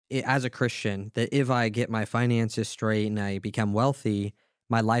as a Christian, that if I get my finances straight and I become wealthy,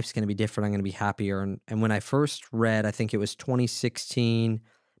 my life's going to be different. I'm going to be happier. And when I first read, I think it was 2016,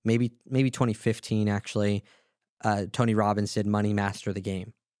 maybe 2015 actually. Tony Robbins did Money Master the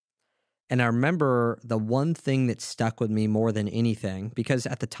Game. And I remember the one thing that stuck with me more than anything, because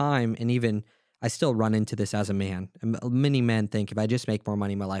at the time, and even I still run into this as a man. Many men think if I just make more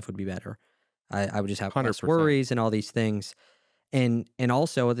money, my life would be better. I would just have less 100%. worries and all these things. And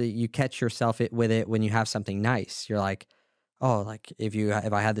also that you catch yourself with it when you have something nice. You're like, oh, like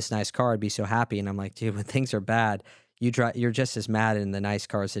if I had this nice car, I'd be so happy. And I'm like, dude, when things are bad, you're just as mad in the nice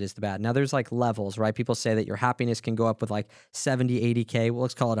car as it is the bad. Now there's like levels, right? People say that your happiness can go up with like 70, 80K. Well,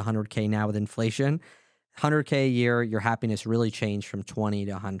 let's call it 100K now with inflation. 100K a year, your happiness really changed from 20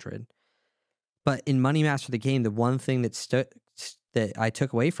 to 100. But in Money Master the Game, the one thing that I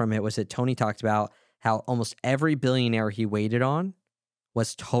took away from it was that Tony talked about how almost every billionaire he waited on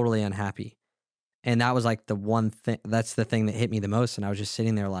was totally unhappy. And that was like the one thing, that's the thing that hit me the most. And I was just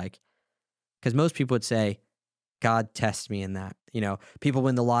sitting there like, because most people would say, God test me in that. You know, people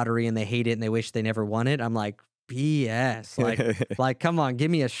win the lottery and they hate it and they wish they never won it. I'm like, BS. Like, come on,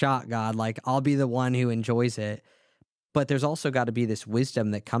 give me a shot, God. Like, I'll be the one who enjoys it. But there's also got to be this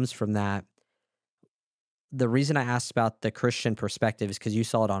wisdom that comes from that. The reason I asked about the Christian perspective is because you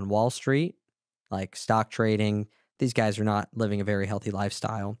saw it on Wall Street, like stock trading. These guys are not living a very healthy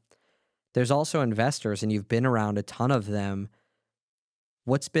lifestyle. There's also investors, and you've been around a ton of them.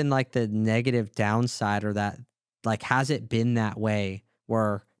 What's been like the negative downside, or that, like, has it been that way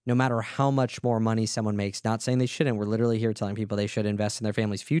where no matter how much more money someone makes, not saying they shouldn't, we're literally here telling people they should invest in their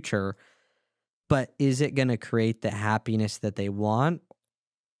family's future, but is it going to create the happiness that they want?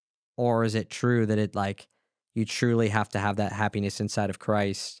 Or is it true that it, like, you truly have to have that happiness inside of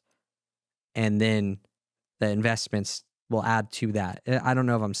Christ, and then the investments will add to that? I don't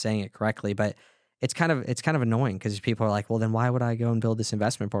know if I'm saying it correctly, but it's kind of annoying because people are like, well, then why would I go and build this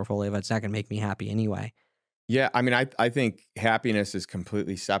investment portfolio if it's not going to make me happy anyway? Yeah, I mean, I think happiness is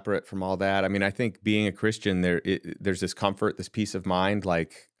completely separate from all that. I mean, I think being a Christian, there's this comfort, this peace of mind,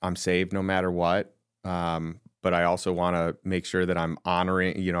 like I'm saved no matter what. But I also want to make sure that I'm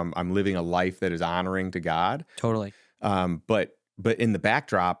honoring, you know, I'm living a life that is honoring to God. Totally. But in the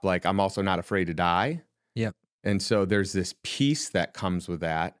backdrop, like I'm also not afraid to die. Yep. And so there's this peace that comes with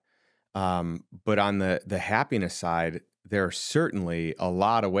that. But on the happiness side, there are certainly a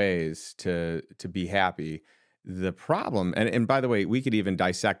lot of ways to be happy. The problem, and by the way, we could even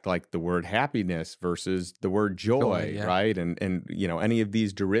dissect like the word happiness versus the word joy, Yeah. right? And you know, any of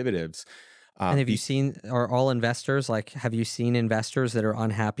these derivatives. And have you seen, are all investors, like, have you seen investors that are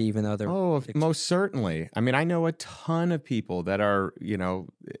unhappy even though they're... Oh, most certainly. I mean, I know a ton of people that are, you know,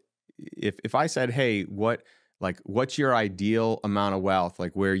 if I said, hey, what's your ideal amount of wealth,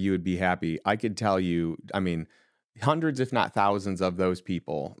 like where you would be happy, I could tell you, I mean, hundreds, if not thousands of those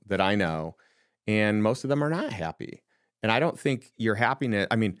people that I know, and most of them are not happy. And I don't think your happiness,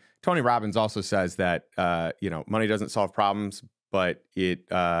 I mean, Tony Robbins also says that, you know, money doesn't solve problems, but it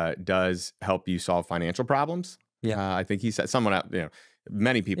does help you solve financial problems. Yeah. I think he said, someone out, you know,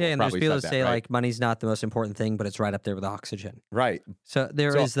 many people Yeah, and there's probably people said that that, say right? like money's not the most important thing, but it's right up there with oxygen. Right. So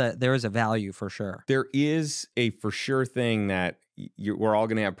there is a value for sure. There is a for sure thing that we're all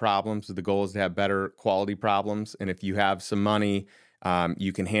going to have problems. The goal is to have better quality problems. And if you have some money,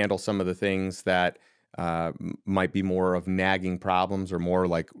 you can handle some of the things that might be more of nagging problems or more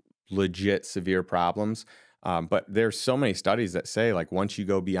like legit severe problems. But there's so many studies that say like once you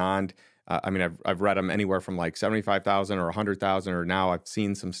go beyond, I mean, I've read them anywhere from like 75,000 or 100,000, or now I've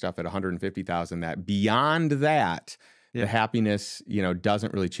seen some stuff at 150,000, that beyond that, the happiness, you know,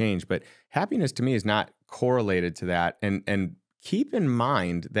 doesn't really change. But happiness to me is not correlated to that. And keep in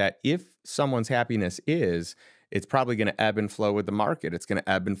mind that if someone's happiness it's probably going to ebb and flow with the market. It's going to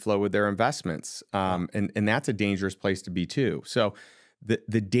ebb and flow with their investments. And that's a dangerous place to be too. So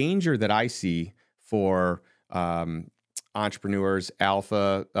the danger that I see for entrepreneurs,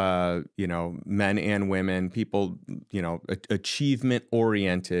 alpha, you know, men and women, people, you know, achievement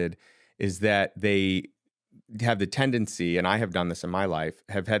oriented, is that they have the tendency, and I have done this in my life,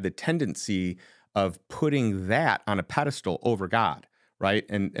 have had the tendency of putting that on a pedestal over God, right?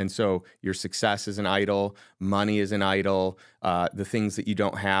 And so your success is an idol, money is an idol, the things that you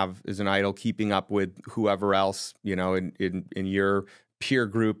don't have is an idol, keeping up with whoever else, you know, in your peer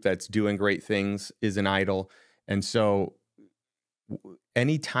group that's doing great things is an idol. And so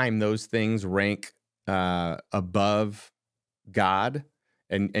anytime those things rank above God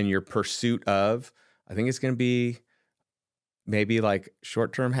and your pursuit of, I think it's going to be maybe like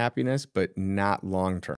short-term happiness, but not long-term.